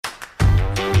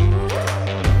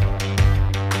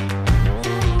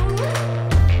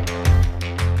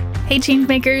Hey,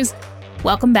 Changemakers.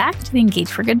 Welcome back to the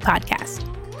Engage for Good podcast.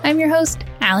 I'm your host,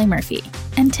 Allie Murphy,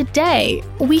 and today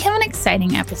we have an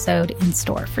exciting episode in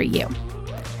store for you.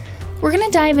 We're going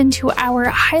to dive into our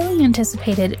highly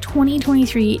anticipated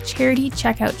 2023 Charity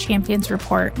Checkout Champions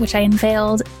report, which I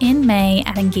unveiled in May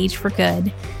at Engage for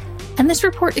Good. And this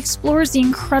report explores the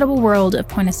incredible world of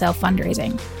point-of-sale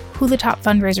fundraising, who the top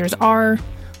fundraisers are,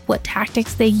 what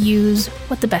tactics they use,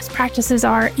 what the best practices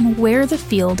are, and where the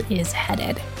field is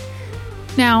headed.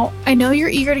 Now, I know you're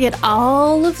eager to get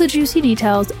all of the juicy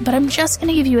details, but I'm just going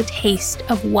to give you a taste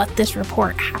of what this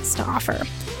report has to offer.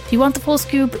 If you want the full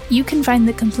scoop, you can find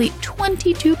the complete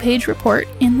 22-page report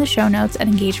in the show notes at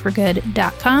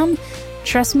engageforgood.com.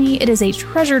 Trust me, it is a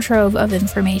treasure trove of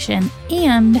information,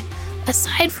 and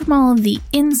aside from all of the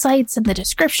insights and the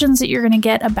descriptions that you're going to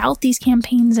get about these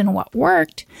campaigns and what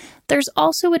worked, there's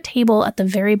also a table at the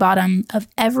very bottom of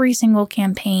every single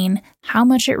campaign, how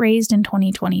much it raised in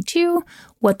 2022,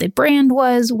 what the brand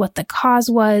was, what the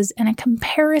cause was, and a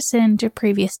comparison to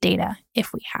previous data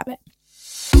if we have it.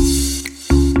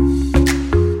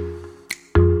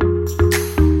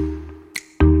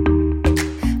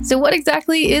 So what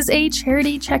exactly is a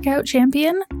charity checkout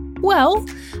champion? Well,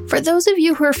 for those of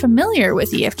you who are familiar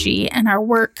with EFG and our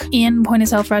work in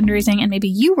point-of-sale fundraising, and maybe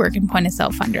you work in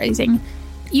point-of-sale fundraising,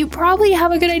 you probably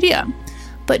have a good idea.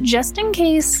 But just in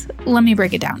case, let me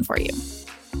break it down for you.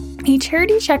 A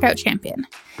charity checkout champion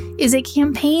is a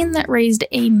campaign that raised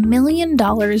 $1 million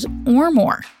or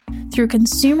more through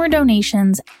consumer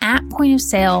donations at point of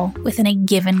sale within a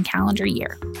given calendar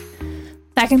year.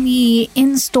 That can be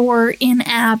in-store,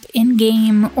 in-app,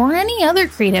 in-game, or any other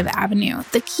creative avenue.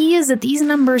 The key is that these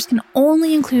numbers can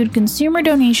only include consumer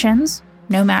donations,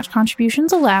 no match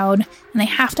contributions allowed, and they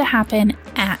have to happen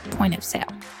at point of sale.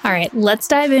 All right, let's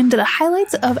dive into the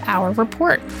highlights of our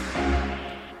report.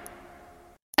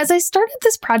 As I started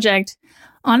this project,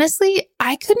 honestly,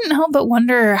 I couldn't help but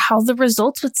wonder how the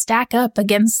results would stack up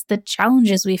against the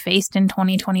challenges we faced in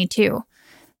 2022.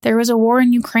 There was a war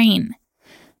in Ukraine,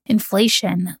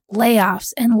 inflation,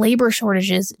 layoffs, and labor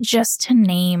shortages, just to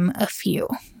name a few.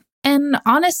 And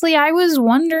honestly, I was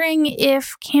wondering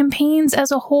if campaigns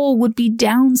as a whole would be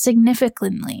down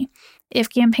significantly, if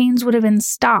campaigns would have been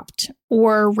stopped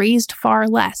or raised far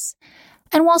less.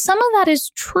 And while some of that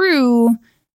is true,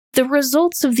 the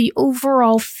results of the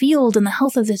overall field and the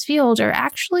health of this field are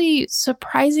actually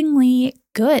surprisingly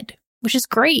good, which is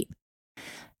great.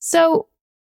 So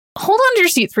hold on to your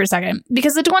seats for a second,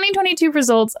 because the 2022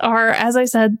 results are, as I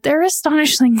said, they're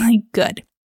astonishingly good.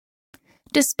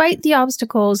 Despite the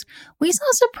obstacles, we saw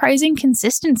surprising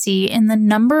consistency in the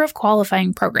number of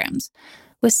qualifying programs,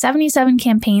 with 77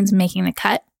 campaigns making the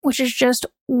cut, which is just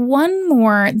one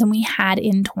more than we had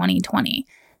in 2020.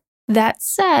 That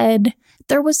said,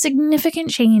 there was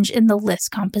significant change in the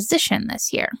list composition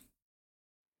this year.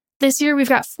 This year, we've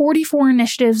got 44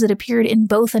 initiatives that appeared in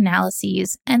both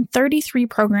analyses and 33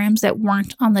 programs that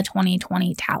weren't on the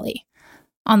 2020 tally.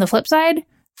 On the flip side,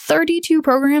 32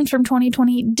 programs from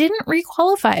 2020 didn't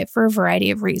requalify for a variety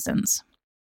of reasons.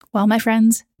 Well, my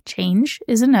friends, change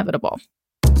is inevitable.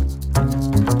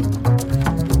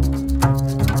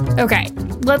 Okay,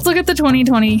 let's look at the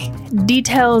 2020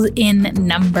 details in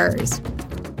numbers.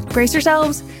 Brace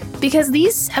yourselves, because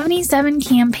these 77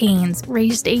 campaigns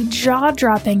raised a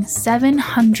jaw-dropping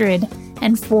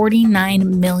 $749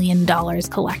 million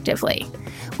collectively,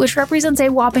 which represents a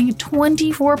whopping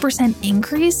 24%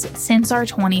 increase since our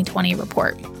 2020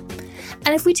 report.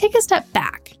 And if we take a step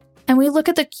back and we look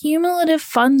at the cumulative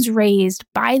funds raised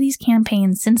by these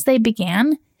campaigns since they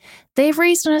began, they've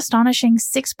raised an astonishing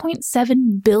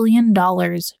 $6.7 billion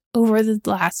over the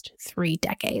last 3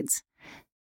 decades.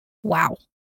 Wow.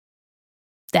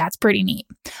 That's pretty neat.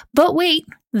 But wait,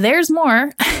 there's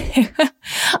more.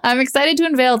 I'm excited to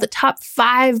unveil the top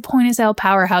 5 point-of-sale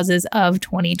powerhouses of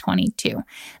 2022.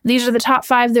 These are the top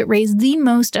 5 that raised the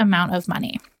most amount of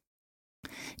money.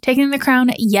 Taking the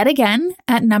crown yet again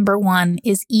at number 1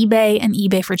 is eBay and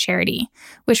eBay for Charity,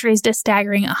 which raised a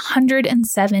staggering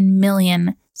 $107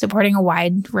 million, supporting a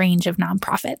wide range of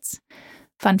nonprofits.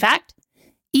 Fun fact,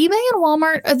 eBay and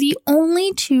Walmart are the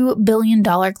only $2 billion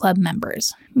club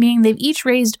members, meaning they've each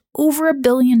raised over $1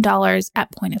 billion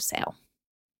at point of sale.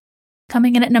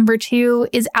 Coming in at number 2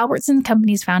 is Albertsons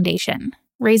Companies Foundation,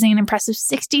 raising an impressive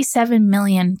 $67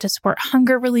 million to support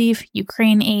hunger relief,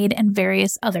 Ukraine aid, and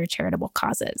various other charitable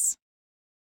causes.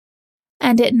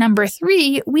 And at number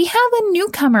 3, we have a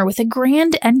newcomer with a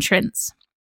grand entrance.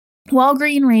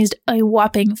 Walgreens raised a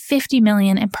whopping $50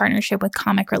 million in partnership with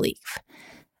Comic Relief.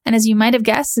 And as you might have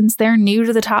guessed, since they're new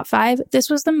to the top 5,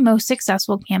 this was the most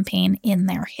successful campaign in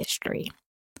their history.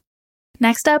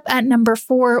 Next up at number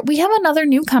 4, we have another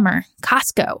newcomer,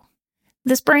 Costco.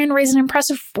 This brand raised an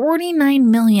impressive $49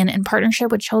 million in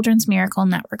partnership with Children's Miracle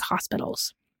Network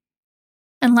hospitals.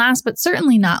 And last but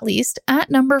certainly not least, at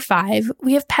number 5,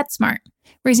 we have PetSmart,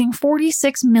 raising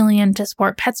 $46 million to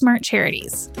support PetSmart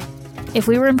charities. If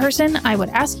we were in person, I would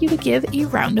ask you to give a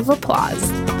round of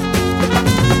applause.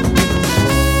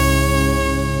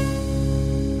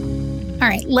 All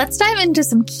right, let's dive into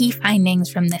some key findings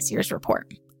from this year's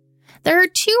report. There are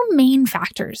 2 main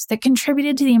factors that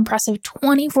contributed to the impressive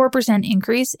 24%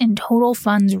 increase in total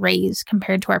funds raised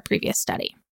compared to our previous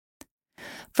study.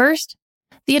 First,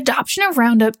 the adoption of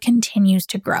Roundup continues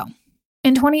to grow.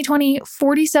 In 2020,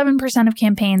 47% of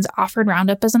campaigns offered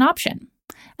Roundup as an option.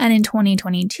 And in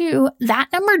 2022, that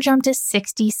number jumped to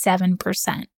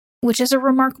 67%, which is a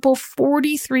remarkable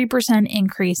 43%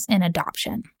 increase in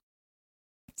adoption.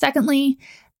 Secondly,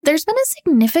 there's been a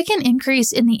significant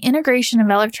increase in the integration of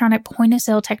electronic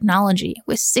point-of-sale technology,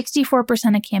 with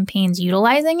 64% of campaigns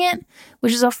utilizing it,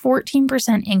 which is a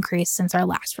 14% increase since our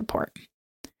last report.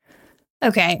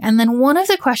 Okay, and then one of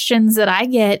the questions that I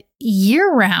get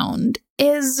year-round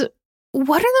is,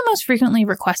 what are the most frequently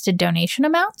requested donation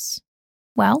amounts?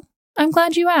 Well, I'm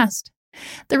glad you asked.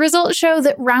 The results show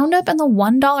that Roundup and the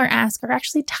 $1 ask are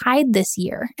actually tied this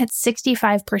year at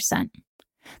 65%.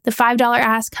 The $5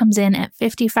 ask comes in at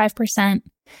 55%,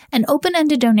 and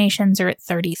open-ended donations are at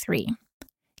 33%.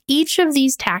 Each of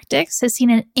these tactics has seen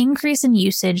an increase in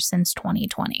usage since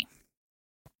 2020.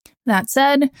 That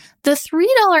said, the $3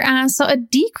 ask saw a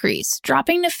decrease,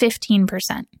 dropping to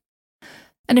 15%.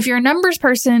 And if you're a numbers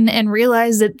person and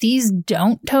realize that these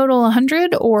don't total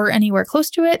 100 or anywhere close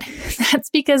to it, that's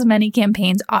because many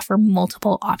campaigns offer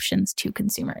multiple options to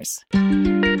consumers.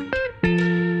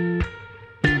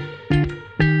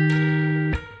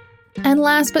 And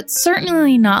last but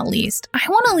certainly not least, I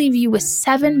want to leave you with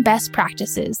 7 best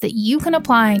practices that you can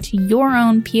apply to your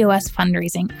own POS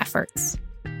fundraising efforts.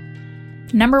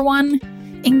 Number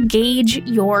 1, engage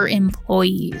your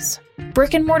employees.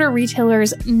 Brick and mortar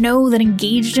retailers know that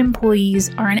engaged employees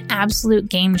are an absolute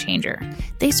game changer.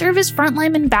 They serve as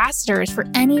frontline ambassadors for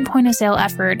any point of sale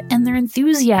effort, and their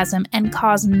enthusiasm and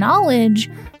cause knowledge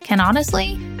can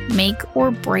honestly make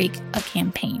or break a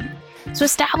campaign. So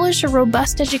establish a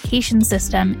robust education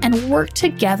system and work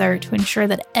together to ensure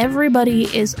that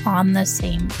everybody is on the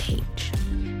same page.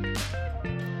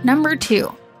 Number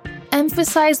 2,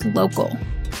 emphasize local.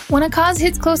 When a cause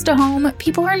hits close to home,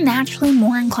 people are naturally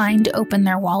more inclined to open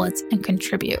their wallets and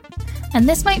contribute. And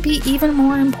this might be even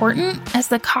more important as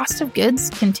the cost of goods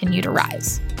continue to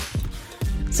rise.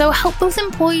 So help both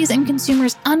employees and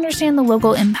consumers understand the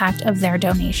local impact of their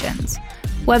donations.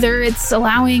 Whether it's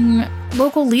allowing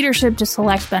local leadership to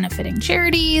select benefiting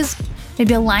charities,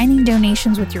 maybe aligning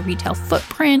donations with your retail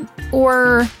footprint,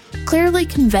 or clearly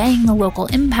conveying the local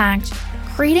impact,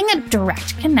 creating a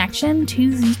direct connection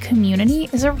to the community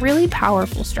is a really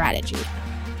powerful strategy.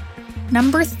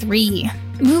 Number 3,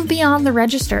 move beyond the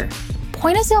register.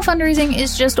 Point-of-sale fundraising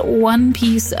is just one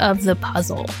piece of the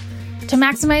puzzle. To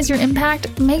maximize your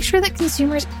impact, make sure that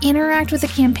consumers interact with the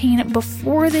campaign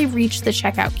before they reach the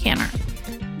checkout counter.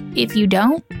 If you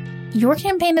don't, your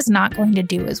campaign is not going to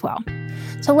do as well.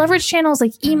 So leverage channels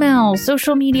like email,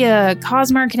 social media,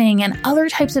 cause marketing, and other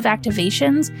types of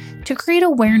activations to create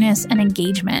awareness and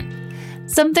engagement.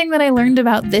 Something that I learned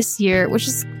about this year, which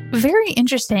is very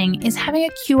interesting, is having a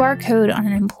QR code on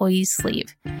an employee's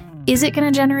sleeve. Is it going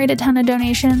to generate a ton of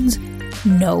donations?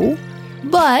 No.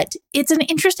 But it's an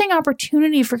interesting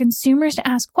opportunity for consumers to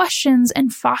ask questions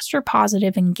and foster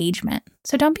positive engagement.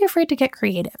 So don't be afraid to get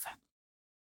creative.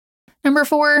 Number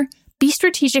 4, be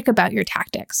strategic about your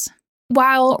tactics.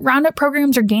 While Roundup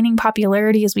programs are gaining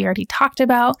popularity, as we already talked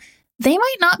about, they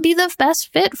might not be the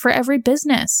best fit for every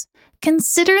business.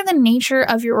 Consider the nature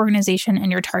of your organization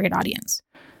and your target audience.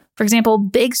 For example,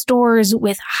 big stores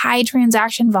with high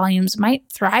transaction volumes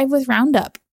might thrive with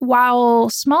Roundup, while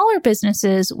smaller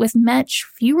businesses with much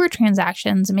fewer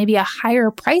transactions, maybe a higher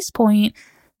price point,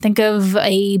 think of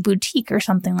a boutique or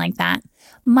something like that,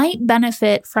 might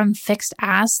benefit from fixed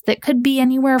asks that could be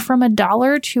anywhere from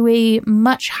 $1 to a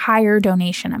much higher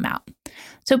donation amount.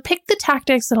 So pick the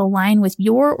tactics that align with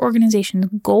your organization's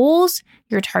goals,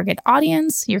 your target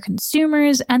audience, your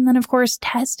consumers, and then of course,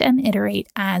 test and iterate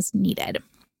as needed.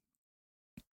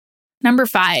 Number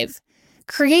 5,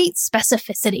 create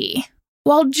specificity.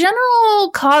 While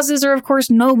general causes are, of course,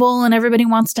 noble and everybody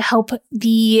wants to help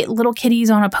the little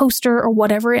kitties on a poster or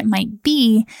whatever it might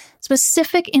be,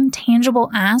 specific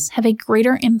intangible asks have a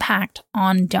greater impact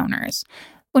on donors.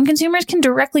 When consumers can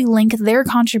directly link their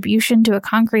contribution to a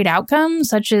concrete outcome,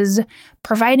 such as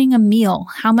providing a meal,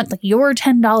 how much your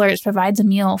 $10 provides a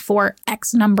meal for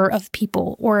X number of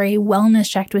people, or a wellness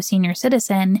check to a senior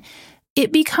citizen,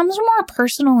 it becomes more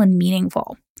personal and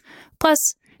meaningful.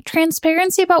 Plus,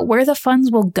 transparency about where the funds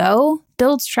will go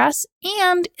builds trust,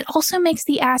 and it also makes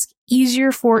the ask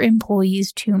easier for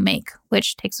employees to make,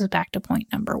 which takes us back to point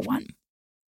number 1.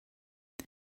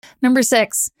 Number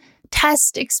 6,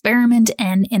 test, experiment,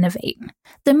 and innovate.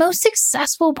 The most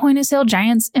successful point-of-sale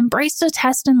giants embrace a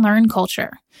test and learn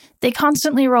culture. They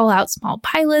constantly roll out small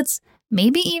pilots,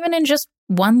 maybe even in just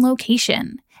one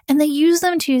location, and they use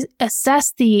them to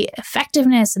assess the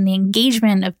effectiveness and the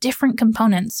engagement of different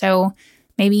components. So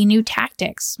maybe new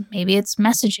tactics, maybe it's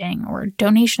messaging or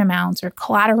donation amounts or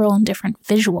collateral and different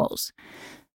visuals.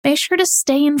 Make sure to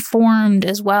stay informed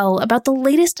as well about the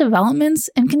latest developments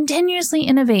and continuously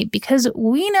innovate, because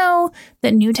we know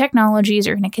that new technologies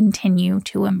are going to continue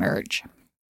to emerge.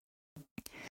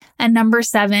 And number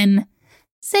 7,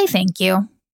 say thank you.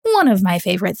 One of my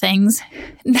favorite things.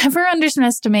 Never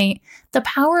underestimate the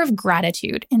power of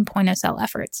gratitude in point-of-sale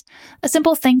efforts. A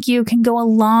simple thank you can go a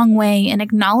long way in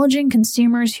acknowledging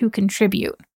consumers who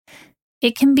contribute.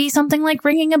 It can be something like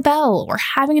ringing a bell or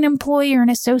having an employee or an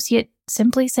associate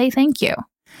simply say thank you.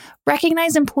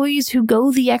 Recognize employees who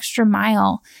go the extra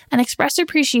mile and express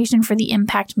appreciation for the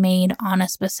impact made on a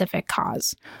specific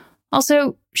cause.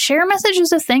 Also, share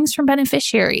messages of thanks from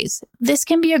beneficiaries. This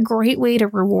can be a great way to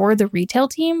reward the retail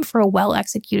team for a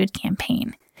well-executed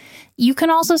campaign. You can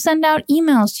also send out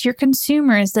emails to your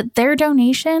consumers that their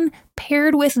donation,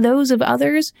 paired with those of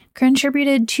others,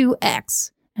 contributed to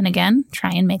X. And again,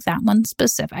 try and make that one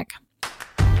specific.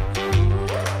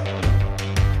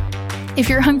 If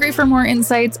you're hungry for more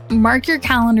insights, mark your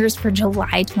calendars for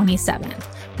July 27th,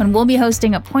 when we'll be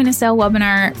hosting a point-of-sale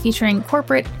webinar featuring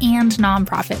corporate and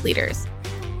nonprofit leaders.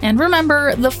 And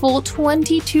remember, the full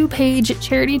 22-page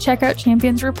Charity Checkout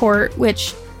Champions report,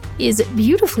 which is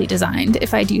beautifully designed,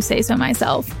 if I do say so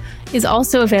myself, is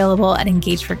also available at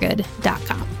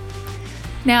engageforgood.com.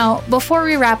 Now, before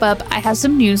we wrap up, I have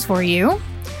some news for you.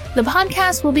 The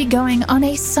podcast will be going on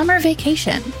a summer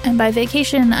vacation, and by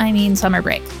vacation, I mean summer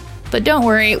break. But don't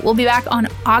worry, we'll be back on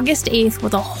August 8th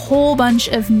with a whole bunch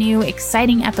of new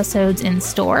exciting episodes in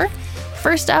store.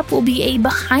 First up will be a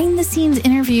behind-the-scenes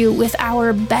interview with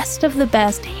our Best of the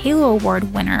Best Halo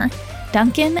Award winner,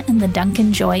 Duncan and the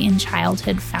Duncan Joy in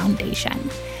Childhood Foundation.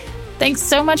 Thanks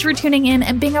so much for tuning in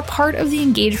and being a part of the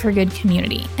Engage for Good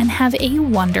community, and have a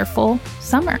wonderful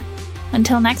summer.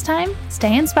 Until next time,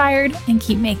 stay inspired and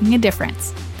keep making a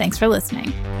difference. Thanks for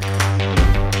listening.